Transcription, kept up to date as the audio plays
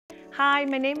Hi,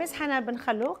 my name is Hanane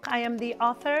Benkhallouk. I am the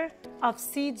author of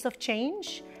Seeds of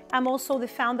Change. I'm also the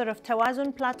founder of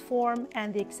Tawazun Platform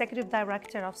and the executive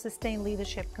director of Sustained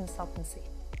Leadership Consultancy.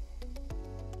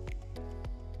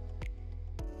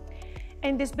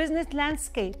 In this business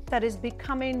landscape that is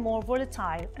becoming more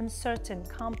volatile, uncertain,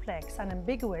 complex, and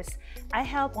ambiguous, I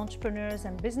help entrepreneurs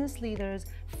and business leaders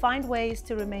find ways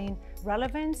to remain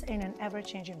relevant in an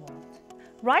ever-changing world.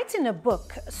 Writing a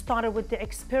book started with the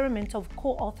experiment of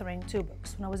co-authoring two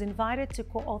books. When I was invited to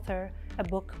co-author a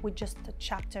book with just a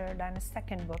chapter, then a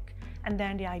second book, and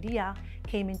then the idea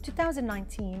came in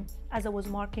 2019 as I was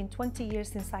marking 20 years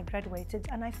since I graduated,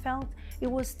 and I felt it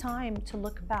was time to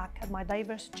look back at my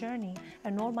diverse journey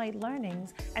and all my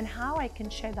learnings and how I can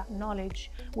share that knowledge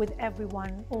with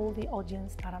everyone, all the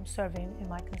audience that I'm serving in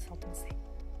my consultancy.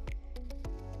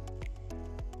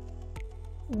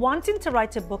 Wanting to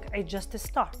write a book is just a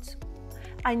start.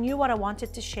 I knew what I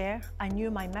wanted to share, I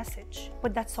knew my message,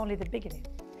 but that's only the beginning.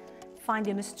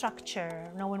 Finding a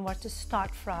structure, knowing where to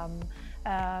start from.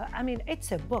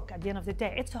 It's a book at the end of the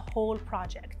day, it's a whole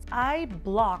project. I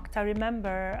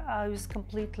remember I was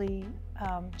completely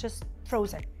just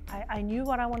frozen. I knew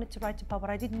what I wanted to write about, but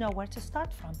I didn't know where to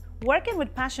start from. Working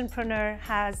with Passionpreneur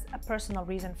has a personal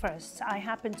reason first. I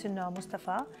happen to know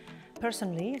Mustafa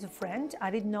personally as a friend. I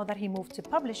didn't know that he moved to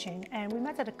publishing, and we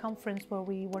met at a conference where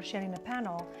we were sharing a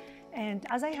panel. And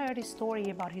as I heard his story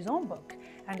about his own book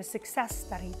and the success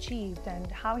that he achieved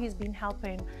and how he's been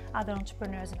helping other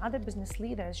entrepreneurs and other business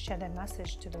leaders share their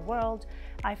message to the world,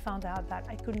 I found out that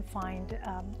I couldn't find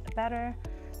a better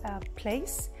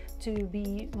place to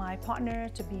be my partner,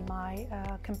 to be my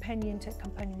companion, to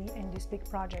accompany me in this big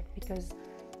project, because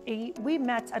we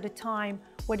met at a time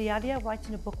where the idea of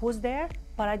writing a book was there,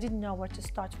 but I didn't know where to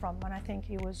start from. And I think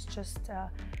it was just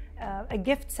a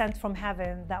gift sent from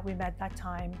heaven that we met that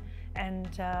time. And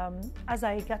as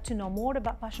I got to know more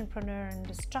about Passionpreneur and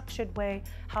the structured way,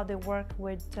 how they work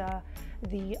with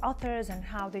the authors and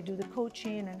how they do the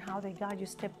coaching and how they guide you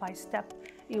step by step,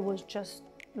 it was just,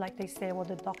 like they say, what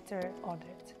the doctor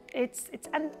ordered. It's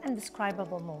an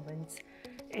indescribable moment.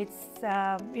 It's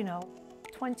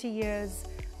 20 years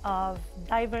of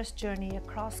diverse journey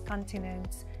across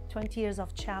continents, 20 years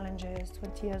of challenges,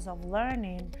 20 years of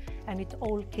learning, and it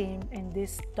all came in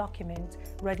this document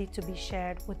ready to be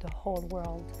shared with the whole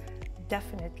world.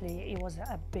 Definitely, it was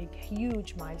a big,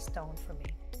 huge milestone for me.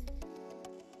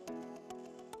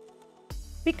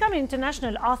 Becoming an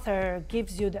international author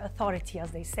gives you the authority,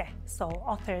 as they say. So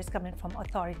author is coming from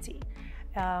authority.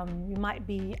 You might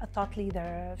be a thought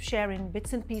leader, sharing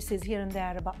bits and pieces here and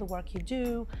there about the work you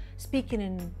do, speaking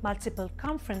in multiple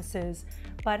conferences,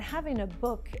 but having a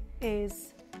book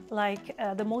is like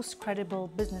the most credible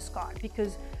business card,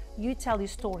 because you tell your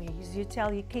stories, you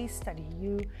tell your case study,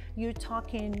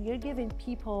 you're giving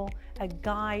people a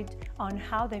guide on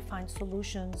how they find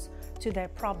solutions to their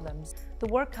problems. The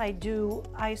work I do,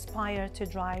 I aspire to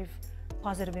drive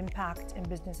positive impact in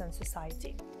business and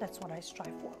society. That's what I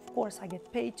strive for. Of course, I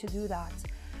get paid to do that,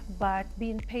 but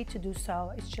being paid to do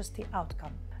so is just the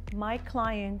outcome. My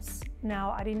clients now,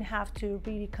 I didn't have to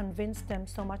really convince them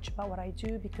so much about what I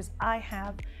do, because I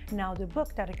have now the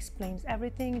book that explains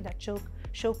everything, that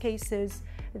showcases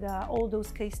all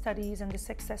those case studies and the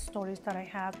success stories that I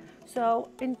have. So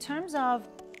in terms of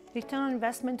return on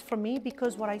investment for me,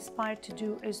 because what I aspire to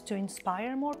do is to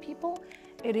inspire more people,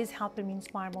 it is helping me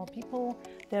inspire more people.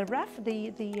 The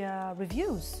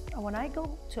reviews, when I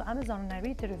go to Amazon and I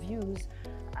read the reviews,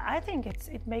 I think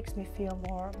it makes me feel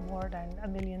more than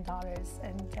 $1 million.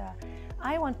 And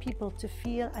I want people to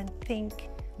feel and think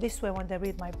this way when they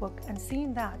read my book, and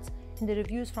seeing that in the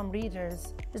reviews from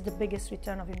readers is the biggest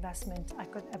return of investment I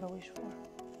could ever wish for.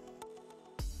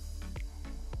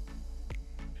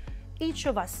 Each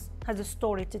of us has a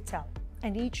story to tell,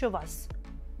 and each of us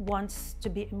wants to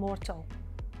be immortal.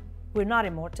 We're not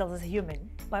immortal as a human,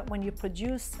 but when you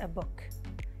produce a book,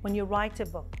 when you write a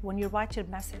book, when you write your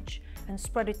message and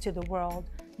spread it to the world,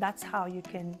 that's how you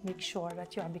can make sure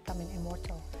that you are becoming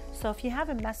immortal. So if you have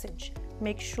a message,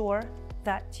 make sure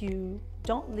that you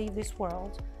don't leave this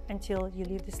world until you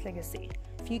leave this legacy.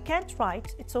 If you can't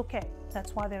write, it's okay.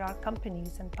 That's why there are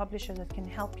companies and publishers that can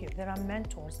help you. There are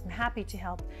mentors. I'm happy to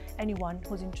help anyone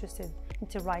who's interested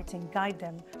into writing, guide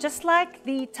them. Just like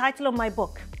the title of my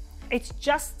book, it's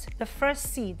just the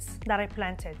first seeds that I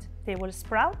planted. They will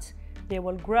sprout, they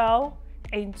will grow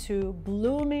into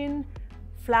blooming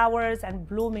flowers and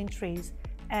blooming trees,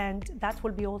 and that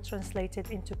will be all translated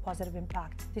into positive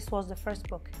impact. This was the first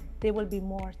book. There will be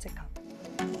more to come.